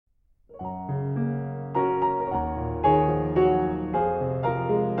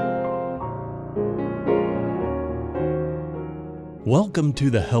Welcome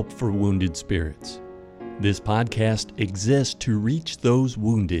to the Help for Wounded Spirits. This podcast exists to reach those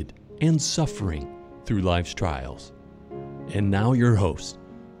wounded and suffering through life's trials. And now your hosts,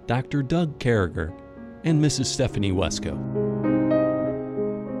 Dr. Doug Carragher and Mrs. Stephanie Wesco.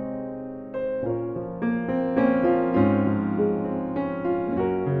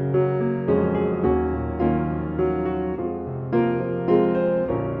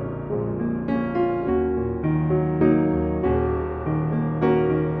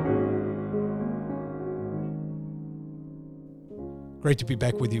 Great to be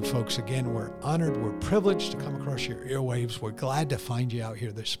back with you folks again. We're honored, we're privileged to come across your airwaves. We're glad to find you out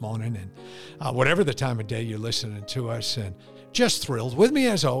here this morning, and whatever the time of day you're listening to us, and just thrilled. With me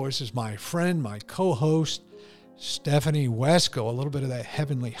as always is my friend, my co-host, Stephanie Wesco. A little bit of that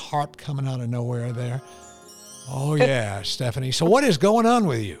heavenly harp coming out of nowhere there. Oh yeah, Stephanie. So what is going on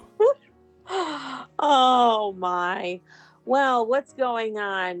with you? Oh my. Well, what's going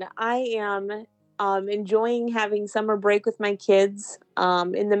on? I am enjoying having summer break with my kids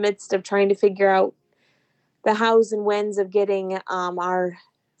in the midst of trying to figure out the hows and whens of getting our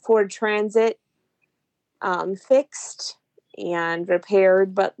Ford Transit fixed and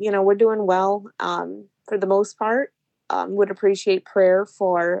repaired. But, you know, we're doing well for the most part. Would appreciate prayer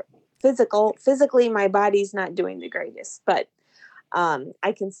for physically, my body's not doing the greatest, but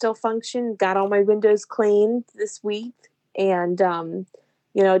I can still function. Got all my windows cleaned this week, and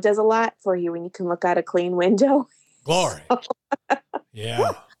you know, it does a lot for you when you can look out a clean window. Glory.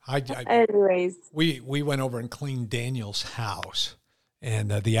 Yeah. Anyways. We went over and cleaned Daniel's house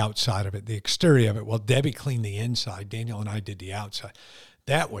and the outside of it, the exterior of it. Well, Debbie cleaned the inside. Daniel and I did the outside.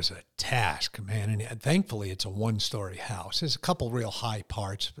 That was a task, man. And thankfully, it's a one-story house. There's a couple real high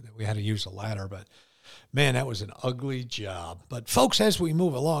parts, but we had to use a ladder. But, man, that was an ugly job. But, folks, as we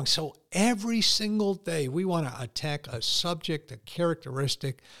move along, so every single day we want to attack a subject, a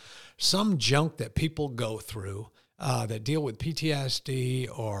characteristic, some junk that people go through that deal with PTSD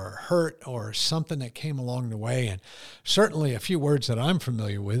or hurt or something that came along the way. And certainly a few words that I'm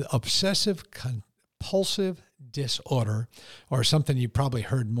familiar with: obsessive compulsive disorder, or something you probably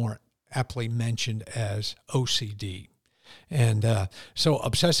heard more aptly mentioned as OCD. And so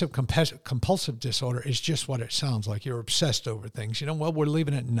obsessive compulsive disorder is just what it sounds like. You're obsessed over things. You know, well, we're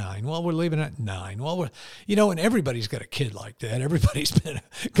leaving at 9. Well, we're leaving at 9. Well, and everybody's got a kid like that. Everybody's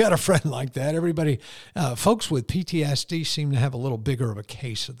got a friend like that. Everybody, folks with PTSD seem to have a little bigger of a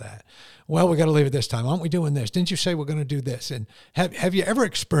case of that. Well, we got to leave it this time. Aren't we doing this? Didn't you say we're going to do this? And have you ever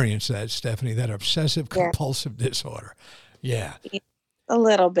experienced that, Stephanie, that obsessive compulsive disorder? Yeah. A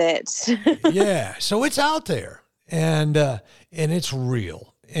little bit. Yeah. So it's out there. And it's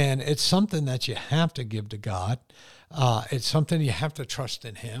real, and it's something that you have to give to God. It's something you have to trust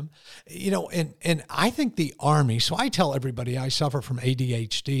in Him, you know. And I think the Army. So I tell everybody I suffer from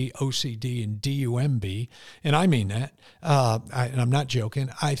ADHD, OCD, and DUMB, and I mean that. And I'm not joking.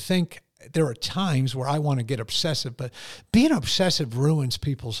 I think there are times where I want to get obsessive, but being obsessive ruins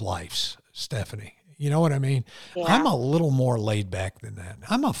people's lives, Stephanie. You know what I mean? Yeah. I'm a little more laid back than that.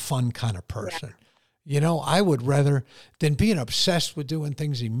 I'm a fun kind of person. Yeah. You know, I would rather than being obsessed with doing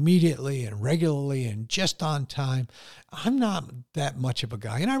things immediately and regularly and just on time. I'm not that much of a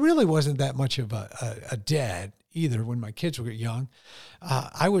guy, and I really wasn't that much of a dad either when my kids were young.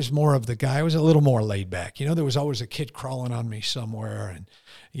 I was more of the guy. I was a little more laid back. You know, there was always a kid crawling on me somewhere, and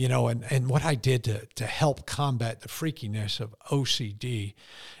you know, and what I did to help combat the freakiness of OCD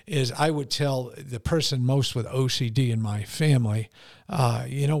is I would tell the person most with OCD in my family,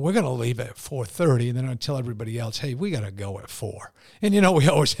 you know, we're going to leave at 4:30, and then I'd tell everybody else, hey, we got to go at 4. And, you know, we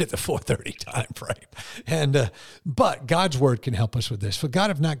always hit the 4:30 time frame. And, but God's word can help us with this. For God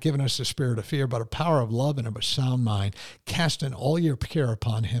have not given us the spirit of fear, but a power of love and of a sound mind, casting all your care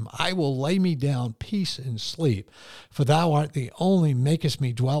upon Him. I will lay me down peace and sleep, for thou art the only makest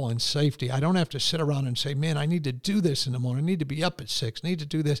me dwell in safety. I don't have to sit around and say, man, I need to do this in the morning. I need to be up at 6, need to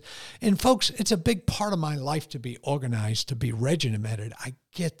do this. And folks, it's a big part of my life to be organized, to be regimented. I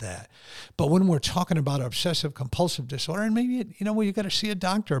get that. But when we're talking about obsessive compulsive disorder, and maybe, you know, well, you got to see a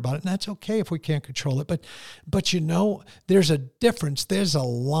doctor about it, and that's okay if we can't control it. But you know, there's a difference. There's a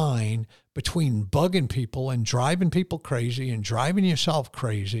line between bugging people and driving people crazy and driving yourself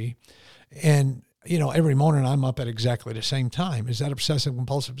crazy. And every morning I'm up at exactly the same time. Is that obsessive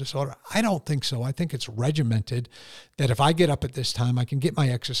compulsive disorder? I don't think so. I think it's regimented that if I get up at this time, I can get my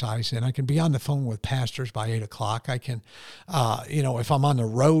exercise in. I can be on the phone with pastors by 8:00. I can, if I'm on the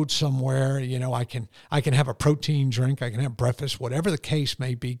road somewhere, I can have a protein drink. I can have breakfast, whatever the case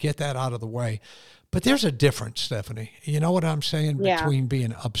may be, get that out of the way. But there's a difference, Stephanie. You know what I'm saying? Yeah. Between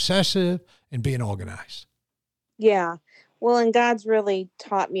being obsessive and being organized. Yeah. Well, and God's really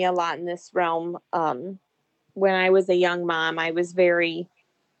taught me a lot in this realm. When I was a young mom, I was very,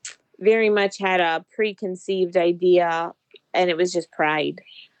 very much had a preconceived idea, and it was just pride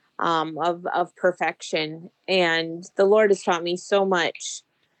of perfection. And the Lord has taught me so much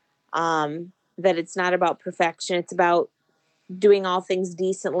that it's not about perfection. It's about doing all things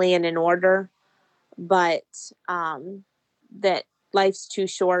decently and in order, but that life's too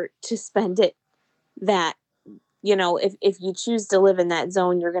short to spend it that. If you choose to live in that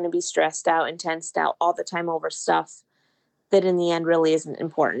zone, you're going to be stressed out and tensed out all the time over stuff that in the end really isn't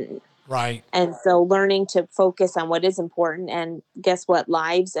important. Right. And so learning to focus on what is important, and guess what?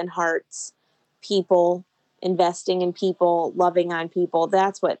 Lives and hearts, people, investing in people, loving on people,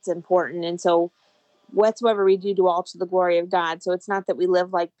 that's what's important. And so whatsoever we do all to the glory of God. So it's not that we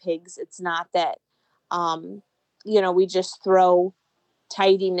live like pigs. It's not that, we just throw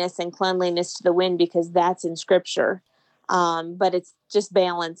tidiness and cleanliness to the wind because that's in scripture. But it's just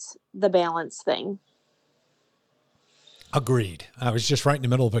the balance thing. Agreed. I was just right in the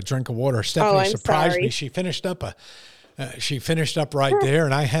middle of a drink of water. Stephanie surprised me. She finished up right there,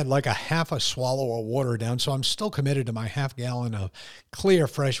 and I had like a half a swallow of water down. So I'm still committed to my half gallon of clear,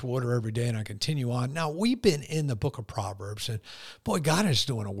 fresh water every day, and I continue on. Now, we've been in the book of Proverbs, and boy, God is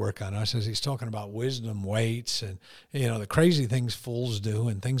doing a work on us as he's talking about wisdom weights and, the crazy things fools do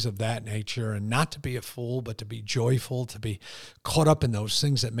and things of that nature, and not to be a fool, but to be joyful, to be caught up in those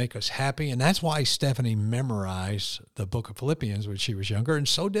things that make us happy. And that's why Stephanie memorized the book of Philippians when she was younger, and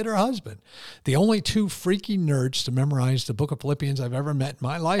so did her husband. The only two freaky nerds to memorize the book of Philippians I've ever met in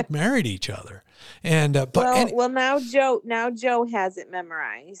my life married each other. And now Joe has it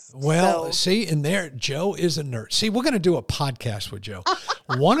memorized. See, and there Joe is a nerd. See, we're going to do a podcast with Joe.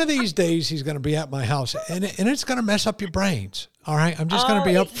 One of these days he's going to be at my house, and it's going to mess up your brains. All right, I'm just going to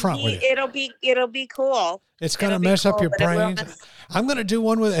be up front with it. It'll be cool. It's going to mess up your brains. I'm going to do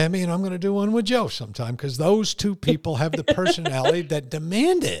one with Emmy, and I'm going to do one with Joe sometime, because those two people have the personality that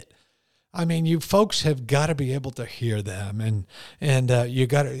demand it. I mean, you folks have got to be able to hear them, and you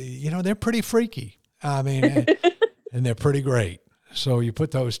got to, they're pretty freaky. I mean, and they're pretty great. So you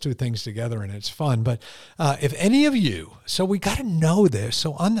put those two things together and it's fun. But if any of you, so we got to know this.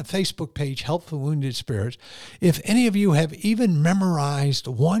 So on the Facebook page, Help for Wounded Spirits, if any of you have even memorized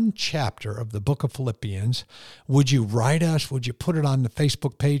one chapter of the book of Philippians, would you write us? Would you put it on the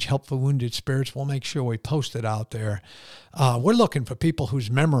Facebook page, Help for Wounded Spirits? We'll make sure we post it out there. We're looking for people who's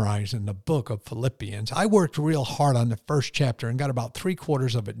memorizing the book of Philippians. I worked real hard on the first chapter and got about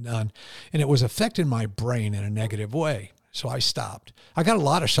 3/4 of it done, and it was affecting my brain in a negative way. So I stopped. I got a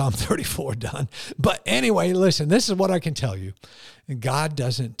lot of Psalm 34 done. But anyway, listen, this is what I can tell you. God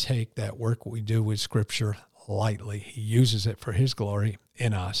doesn't take that work we do with Scripture lightly. He uses it for his glory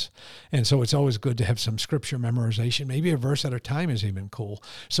in us. And so it's always good to have some Scripture memorization. Maybe a verse at a time is even cool.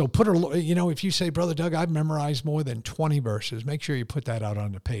 So if you say, Brother Doug, I've memorized more than 20 verses, make sure you put that out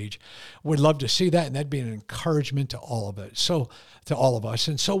on the page. We'd love to see that, and that'd be an encouragement to all of it. So to all of us.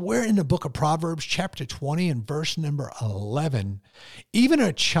 And so we're in the book of Proverbs, chapter 20 and verse number 11. Even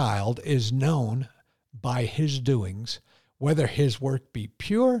a child is known by his doings, whether his work be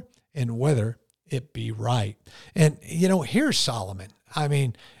pure and whether it be right. And, here's Solomon. I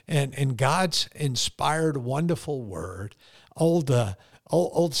mean, and God's inspired, wonderful word. Old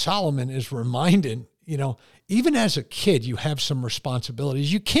Solomon is reminding, even as a kid, you have some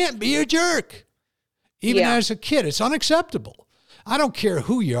responsibilities. You can't be a jerk. Even as a kid, it's unacceptable. I don't care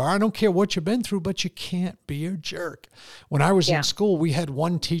who you are. I don't care what you've been through, but you can't be a jerk. When I was in school, we had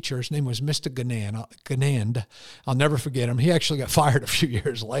one teacher. His name was Mr. Ganand. I'll never forget him. He actually got fired a few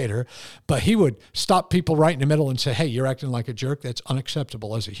years later, but he would stop people right in the middle and say, hey, you're acting like a jerk. That's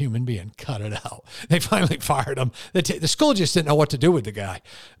unacceptable as a human being. Cut it out. They finally fired him. The school just didn't know what to do with the guy.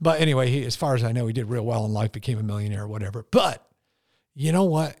 But anyway, as far as I know, he did real well in life, became a millionaire or whatever. But you know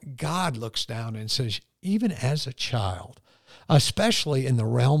what? God looks down and says, even as a child, especially in the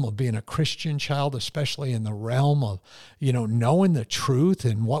realm of being a Christian child, especially in the realm of, knowing the truth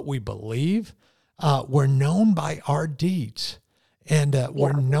and what we believe, we're known by our deeds, and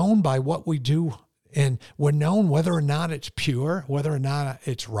we're known by what we do, and we're known whether or not it's pure, whether or not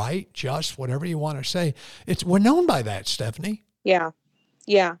it's right, just, whatever you want to say. We're known by that, Stephanie. Yeah.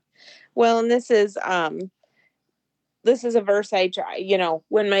 Well, and this is a verse I try,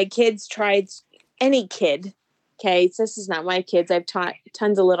 when my kids tried, any kid, okay, this is not my kids. I've taught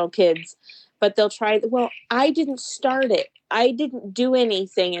tons of little kids, but they'll try, well, I didn't start it. I didn't do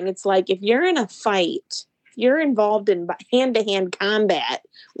anything. And it's like, if you're in a fight, you're involved in hand-to-hand combat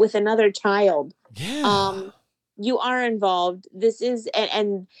with another child. Yeah. You are involved. This is,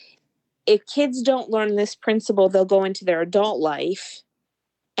 and if kids don't learn this principle, they'll go into their adult life.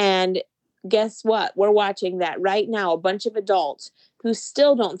 And guess what? We're watching that right now. A bunch of adults who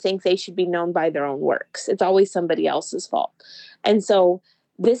still don't think they should be known by their own works. It's always somebody else's fault. And so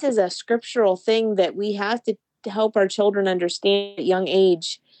this is a scriptural thing that we have to help our children understand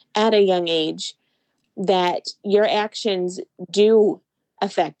at a young age, that your actions do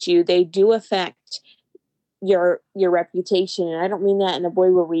affect you. They do affect your reputation. And I don't mean that in a way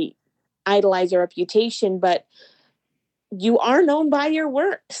where we idolize your reputation, but you are known by your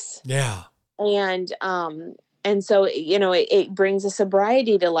works. Yeah. And so, it brings a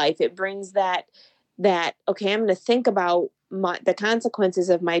sobriety to life. It brings that, okay, I'm going to think about the consequences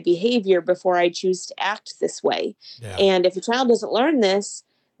of my behavior before I choose to act this way. Yeah. And if a child doesn't learn this,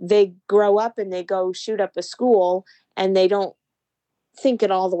 they grow up and they go shoot up a school and they don't think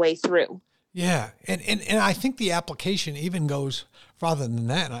it all the way through. Yeah. And I think the application even goes farther than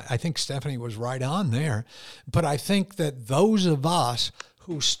that. I think Stephanie was right on there. But I think that those of us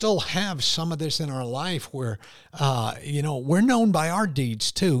who still have some of this in our life where, we're known by our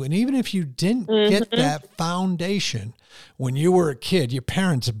deeds too. And even if you didn't get that foundation when you were a kid, your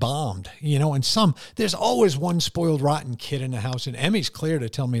parents bombed, and there's always one spoiled, rotten kid in the house. And Emmy's clear to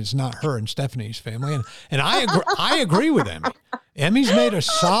tell me it's not her and Stephanie's family. And I agree with Emmy. Emmy's made a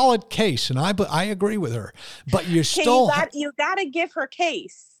solid case, and I agree with her. But you got to give her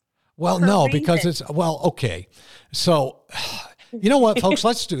case. Well, no, because okay. So, you know what, folks?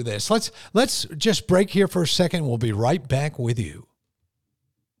 Let's do this. Let's just break here for a second. We'll be right back with you.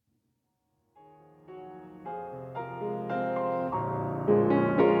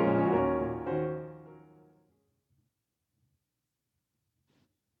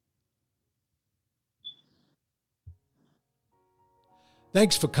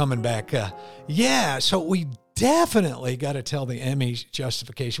 Thanks for coming back. So we definitely got to tell the Emmy's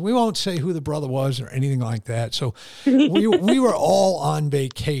justification. We won't say who the brother was or anything like that. So we were all on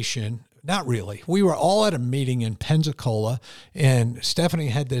vacation. Not really. We were all at a meeting in Pensacola, and Stephanie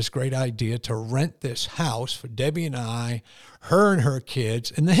had this great idea to rent this house for Debbie and I, her and her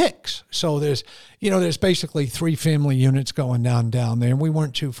kids, and the Hicks. So there's basically 3 family units going down there, and we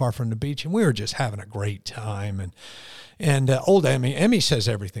weren't too far from the beach, and we were just having a great time. And old Emmy says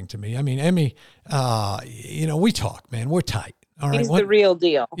everything to me. I mean, Emmy, we talk, man. We're tight. All right. He's the real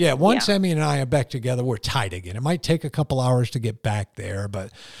deal. Yeah. Once Emmy and I are back together, we're tight again. It might take a couple hours to get back there,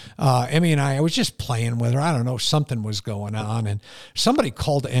 but Emmy and I was just playing with her. I don't know, something was going on, and somebody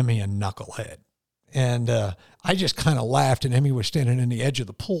called Emmy a knucklehead. And I just kind of laughed, and Emmy was standing in the edge of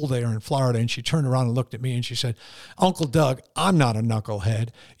the pool there in Florida, and she turned around and looked at me, and she said, "Uncle Doug, I'm not a knucklehead.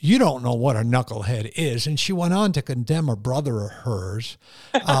 You don't know what a knucklehead is." And she went on to condemn a brother of hers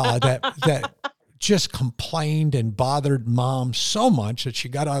that just complained and bothered Mom so much that she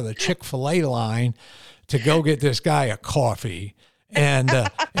got out of the Chick-fil-A line to go get this guy a coffee. And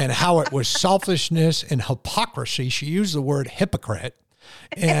how it was selfishness and hypocrisy. She used the word hypocrite.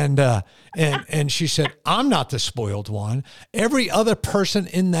 And she said, "I'm not the spoiled one. Every other person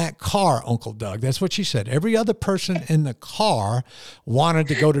in that car, Uncle Doug," that's what she said. "Every other person in the car wanted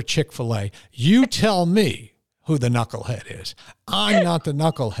to go to Chick-fil-A. You tell me who the knucklehead is. I'm not the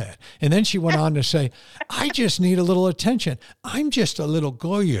knucklehead." And then she went on to say, "I just need a little attention. I'm just a little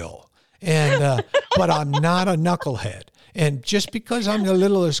goyo. But I'm not a knucklehead. And just because I'm the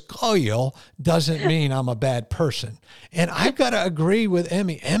littlest goyo doesn't mean I'm a bad person." And I've got to agree with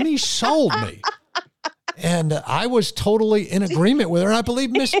Emmy. Emmy sold me. And I was totally in agreement with her. And I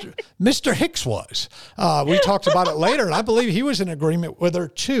believe Mr. Hicks was. We talked about it later, and I believe he was in agreement with her,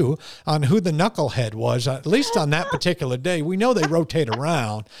 too, on who the knucklehead was, at least on that particular day. We know they rotate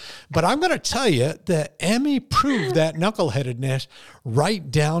around. But I'm going to tell you that Emmy proved that knuckleheadedness right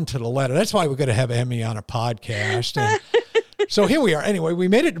down to the letter. That's why we're going to have Emmy on a podcast. And so here we are. Anyway, we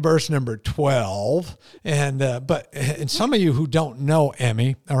made it to verse number 12. And some of you who don't know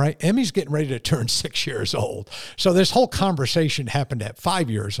Emmy, all right, Emmy's getting ready to turn 6 years old. So this whole conversation happened at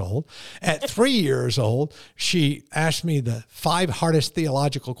 5 years old. At 3 years old, she asked me the 5 hardest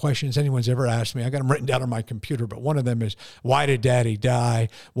theological questions anyone's ever asked me. I got them written down on my computer, but one of them is, why did Daddy die?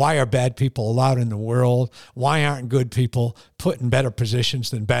 Why are bad people allowed in the world? Why aren't good people put in better positions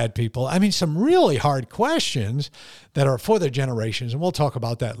than bad people? I mean, some really hard questions that are for the generations, and we'll talk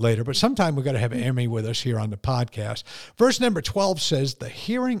about that later, but sometime we've got to have Amy with us here on the podcast. Verse number 12 says, the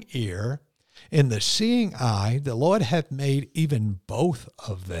hearing ear and the seeing eye, the Lord hath made even both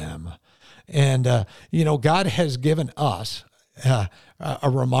of them. And, God has given us a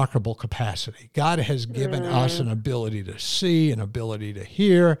remarkable capacity. God has given us an ability to see, an ability to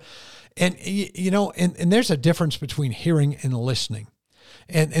hear. And, and there's a difference between hearing and listening.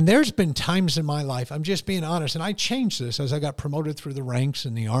 And there's been times in my life, I'm just being honest, and I changed this as I got promoted through the ranks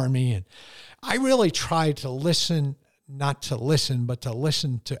in the Army. And I really tried to listen, not to listen, but to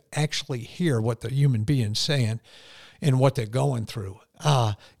listen to actually hear what the human being's saying and what they're going through.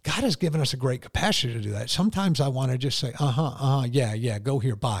 God has given us a great capacity to do that. Sometimes I want to just say, yeah, go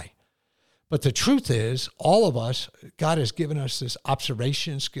here, bye. But the truth is, all of us, God has given us this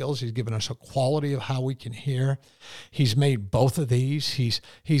observation skills. He's given us a quality of how we can hear. He's made both of these. He's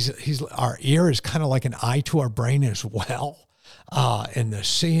our ear is kind of like an eye to our brain as well, and the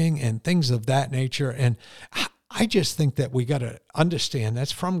seeing and things of that nature. And I just think that we got to understand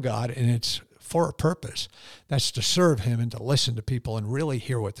that's from God, and it's for a purpose. That's to serve him and to listen to people and really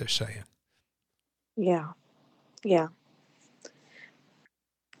hear what they're saying. Yeah. Yeah.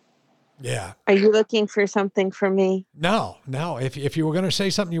 Yeah. Are you looking for something from me? No. If you were going to say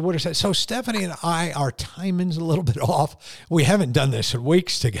something, you would have said. So Stephanie and I, our timing's a little bit off. We haven't done this in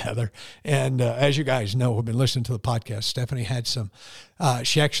weeks together. And as you guys know, who've been listening to the podcast, Stephanie had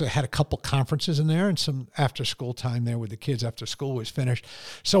she actually had a couple conferences in there and some after school time there with the kids after school was finished.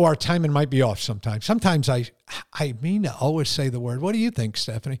 So our timing might be off sometimes. Sometimes I mean to always say the word, what do you think,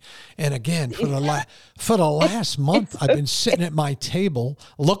 Stephanie? And again, for the last month, I've been sitting at my table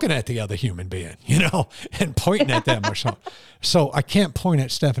looking at the other human being, and pointing at them or something. So I can't point at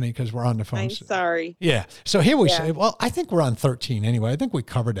Stephanie because we're on the phone. I'm sorry. Yeah. So here we say, well, I think we're on 13 anyway. I think we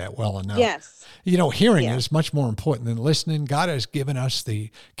covered that well enough. Yes. Hearing is much more important than listening. God has given us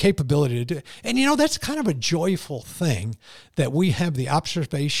the capability to do it. And, that's kind of a joyful thing that we have the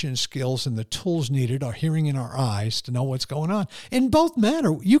observation skills and the tools needed, our hearing in our eyes to know what's going on. In both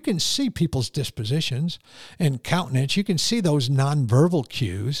manner, you can see people's dispositions and countenance. You can see those nonverbal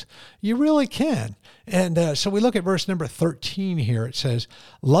cues. You really can. And so we look at verse number 13 here. It says,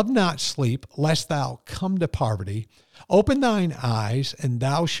 love not sleep, lest thou come to poverty. Open thine eyes, and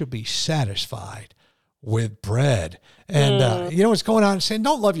thou shalt be satisfied with bread. And what's going on? Saying,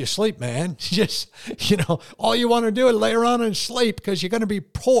 don't love your sleep, man. Just, all you want to do is lay around and sleep because you're going to be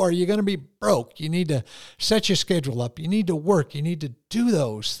poor. You're going to be broke. You need to set your schedule up. You need to work. You need to do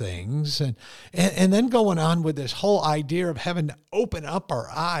those things. And then going on with this whole idea of having to open up our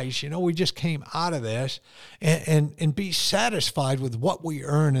eyes. We just came out of this and be satisfied with what we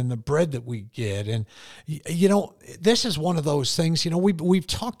earn and the bread that we get. And, this is one of those things, we've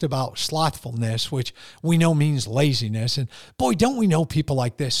talked about slothfulness, which we know means laziness. And boy, don't we know people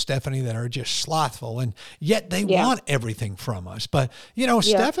like this, Stephanie, that are just slothful and yet they want everything from us. But,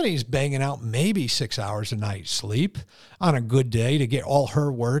 Stephanie's banging out maybe 6 hours a night sleep on a good day to get all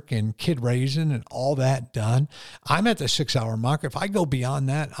her work and kid raising and all that done. I'm at the 6 hour mark. If I go beyond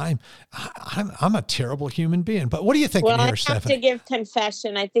that, I'm a terrible human being. But what are you thinking here, Stephanie? I have to give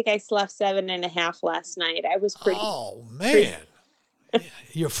confession. I think I slept 7.5 last night. I was pretty. Oh man,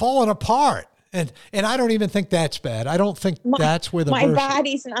 you're falling apart. And I don't even think that's bad. I don't think that's where my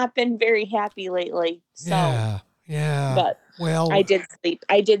body's not been very happy lately. So yeah. But I did sleep.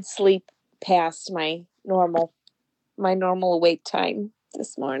 I did sleep past my normal awake time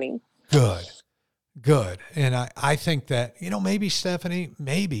this morning. Good. And I think that, maybe Stephanie,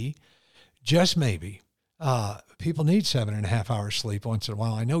 just maybe, people need 7.5 hours sleep once in a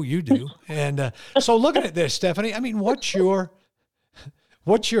while. I know you do. And so looking at this, Stephanie, I mean, what's your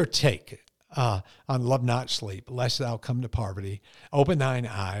take on love not sleep, lest thou come to poverty? Open thine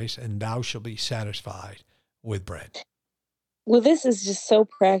eyes, and thou shalt be satisfied with bread. Well, this is just so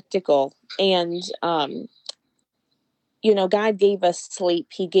practical. And, God gave us sleep.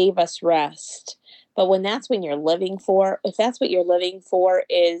 He gave us rest. But if that's what you're living for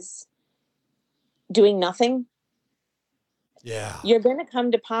is doing nothing, you're going to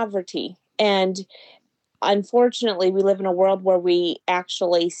come to poverty. And unfortunately, we live in a world where we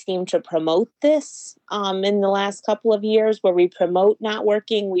actually seem to promote this in the last couple of years, where we promote not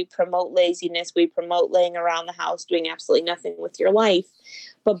working, we promote laziness, we promote laying around the house, doing absolutely nothing with your life.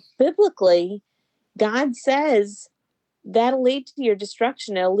 But biblically, God says that'll lead to your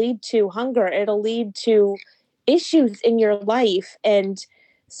destruction. It'll lead to hunger. It'll lead to issues in your life. And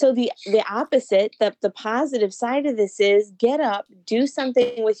so the opposite, the positive side of this is get up, do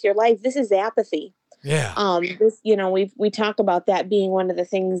something with your life. This is apathy. Yeah. We talk about that being one of the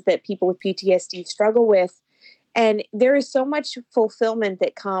things that people with PTSD struggle with. And there is so much fulfillment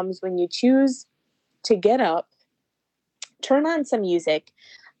that comes when you choose to get up, turn on some music.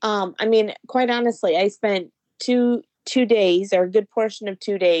 I mean, quite honestly, I spent two days, or a good portion of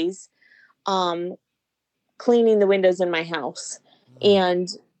 2 days, um, cleaning the windows in my house. And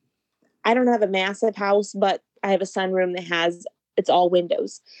I don't have a massive house, but I have a sunroom that has, it's all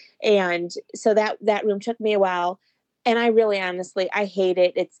windows. And so that room took me a while. And I really, honestly, I hate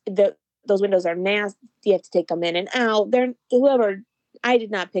it. Those windows are nasty. You have to take them in and out. I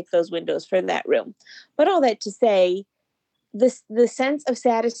did not pick those windows for that room. But all that to say, the sense of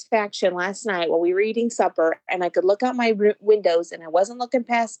satisfaction last night while we were eating supper, and I could look out my windows, and I wasn't looking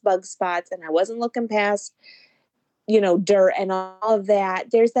past bug spots, and I wasn't looking past, dirt and all of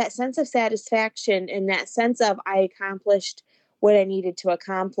that. There's that sense of satisfaction and that sense of I accomplished what I needed to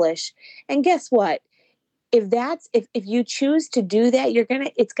accomplish. And guess what? If you choose to do that,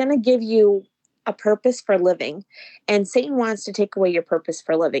 it's gonna give you a purpose for living. And Satan wants to take away your purpose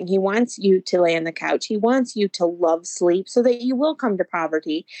for living. He wants you to lay on the couch. He wants you to love sleep so that you will come to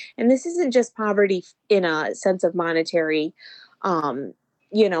poverty. And this isn't just poverty in a sense of monetary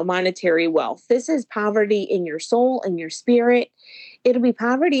monetary wealth. This is poverty in your soul and your spirit. It'll be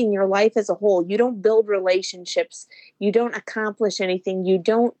poverty in your life as a whole. You don't build relationships. You don't accomplish anything. You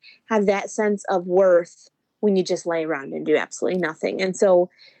don't have that sense of worth when you just lay around and do absolutely nothing. And so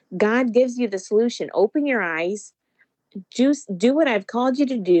God gives you the solution. Open your eyes, do what I've called you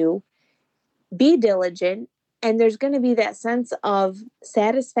to do, be diligent, and there's going to be that sense of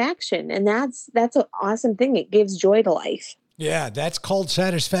satisfaction. And that's an awesome thing. It gives joy to life. Yeah, that's called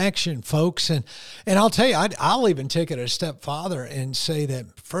satisfaction, folks. And I'll tell you, I'll even take it a step farther and say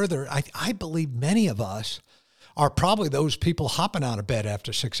that further, I believe many of us are probably those people hopping out of bed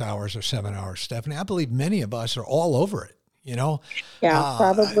after 6 hours or 7 hours, Stephanie. I believe many of us are all over it. Yeah,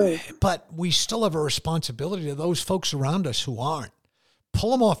 probably. But we still have a responsibility to those folks around us who aren't.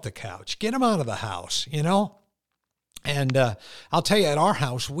 Pull them off the couch, get them out of the house, And I'll tell you, at our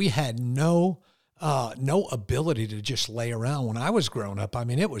house, we had no ability to just lay around. When I was growing up, I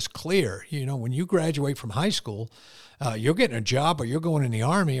mean, it was clear, when you graduate from high school, you're getting a job, or you're going in the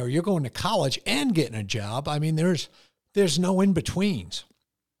Army, or you're going to college and getting a job. I mean, there's no in-betweens.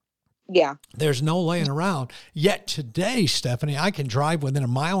 Yeah. There's no laying around. Yet today, Stephanie, I can drive within 1.5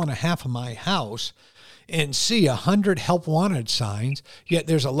 miles of my house and see 100 help wanted signs. Yet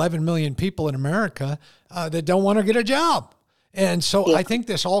there's 11 million people in America that don't want to get a job. And so I think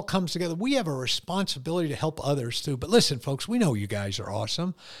this all comes together. We have a responsibility to help others too. But listen, folks, we know you guys are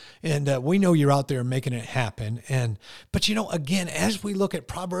awesome. And we know you're out there making it happen. But again, as we look at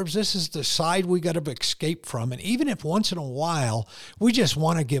Proverbs, this is the side we got to escape from. And even if once in a while we just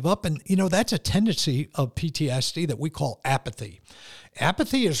want to give up, and that's a tendency of PTSD that we call apathy.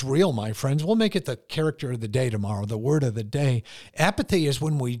 Apathy is real, my friends. We'll make it the character of the day tomorrow, the word of the day. Apathy is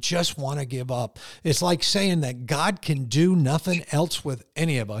when we just want to give up. It's like saying that God can do nothing else with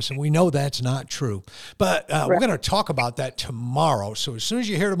any of us, and we know that's not true. But we're going to talk about that tomorrow. So as soon as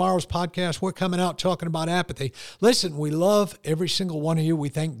you hear tomorrow's podcast, we're coming out talking about apathy. Listen, we love every single one of you. We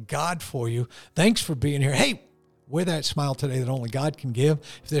thank God for you. Thanks for being here. Hey, wear that smile today that only God can give.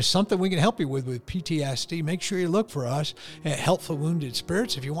 If there's something we can help you with PTSD, make sure you look for us at Help for Wounded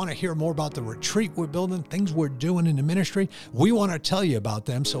Spirits. If you want to hear more about the retreat we're building, things we're doing in the ministry, we want to tell you about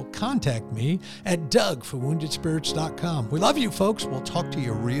them. So contact me at dougforwoundedspirits.com. We love you, folks. We'll talk to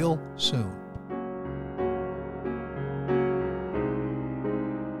you real soon.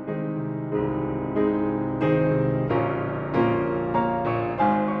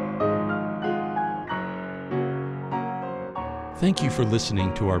 Thank you for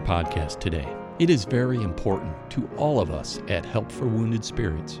listening to our podcast today. It is very important to all of us at Help for Wounded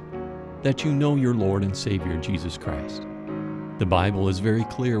Spirits that you know your Lord and Savior, Jesus Christ. The Bible is very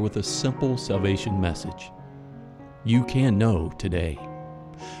clear with a simple salvation message. You can know today.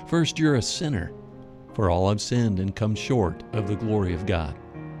 First, you're a sinner, for all have sinned and come short of the glory of God.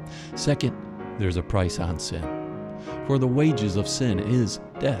 Second, there's a price on sin, for the wages of sin is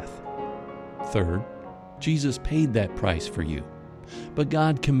death. Third, Jesus paid that price for you. But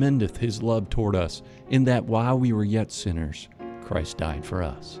God commendeth his love toward us, in that while we were yet sinners, Christ died for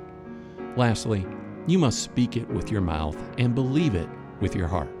us. Lastly, you must speak it with your mouth and believe it with your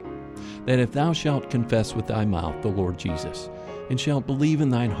heart, that if thou shalt confess with thy mouth the Lord Jesus, and shalt believe in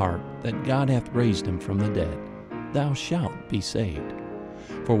thine heart that God hath raised him from the dead, thou shalt be saved.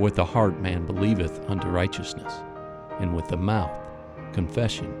 For with the heart man believeth unto righteousness, and with the mouth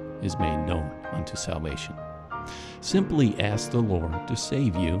confession is made known unto salvation. Simply ask the Lord to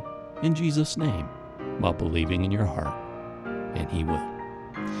save you in Jesus' name while believing in your heart, and he will.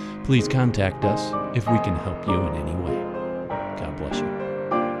 Please contact us if we can help you in any way. God bless you.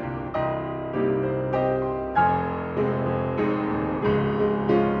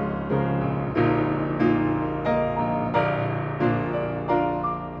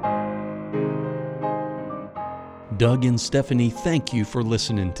 Doug and Stephanie, thank you for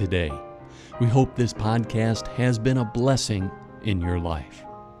listening today. We hope this podcast has been a blessing in your life.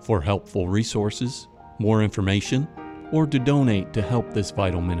 For helpful resources, more information, or to donate to help this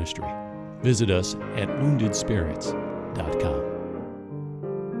vital ministry, visit us at woundedspirits.com.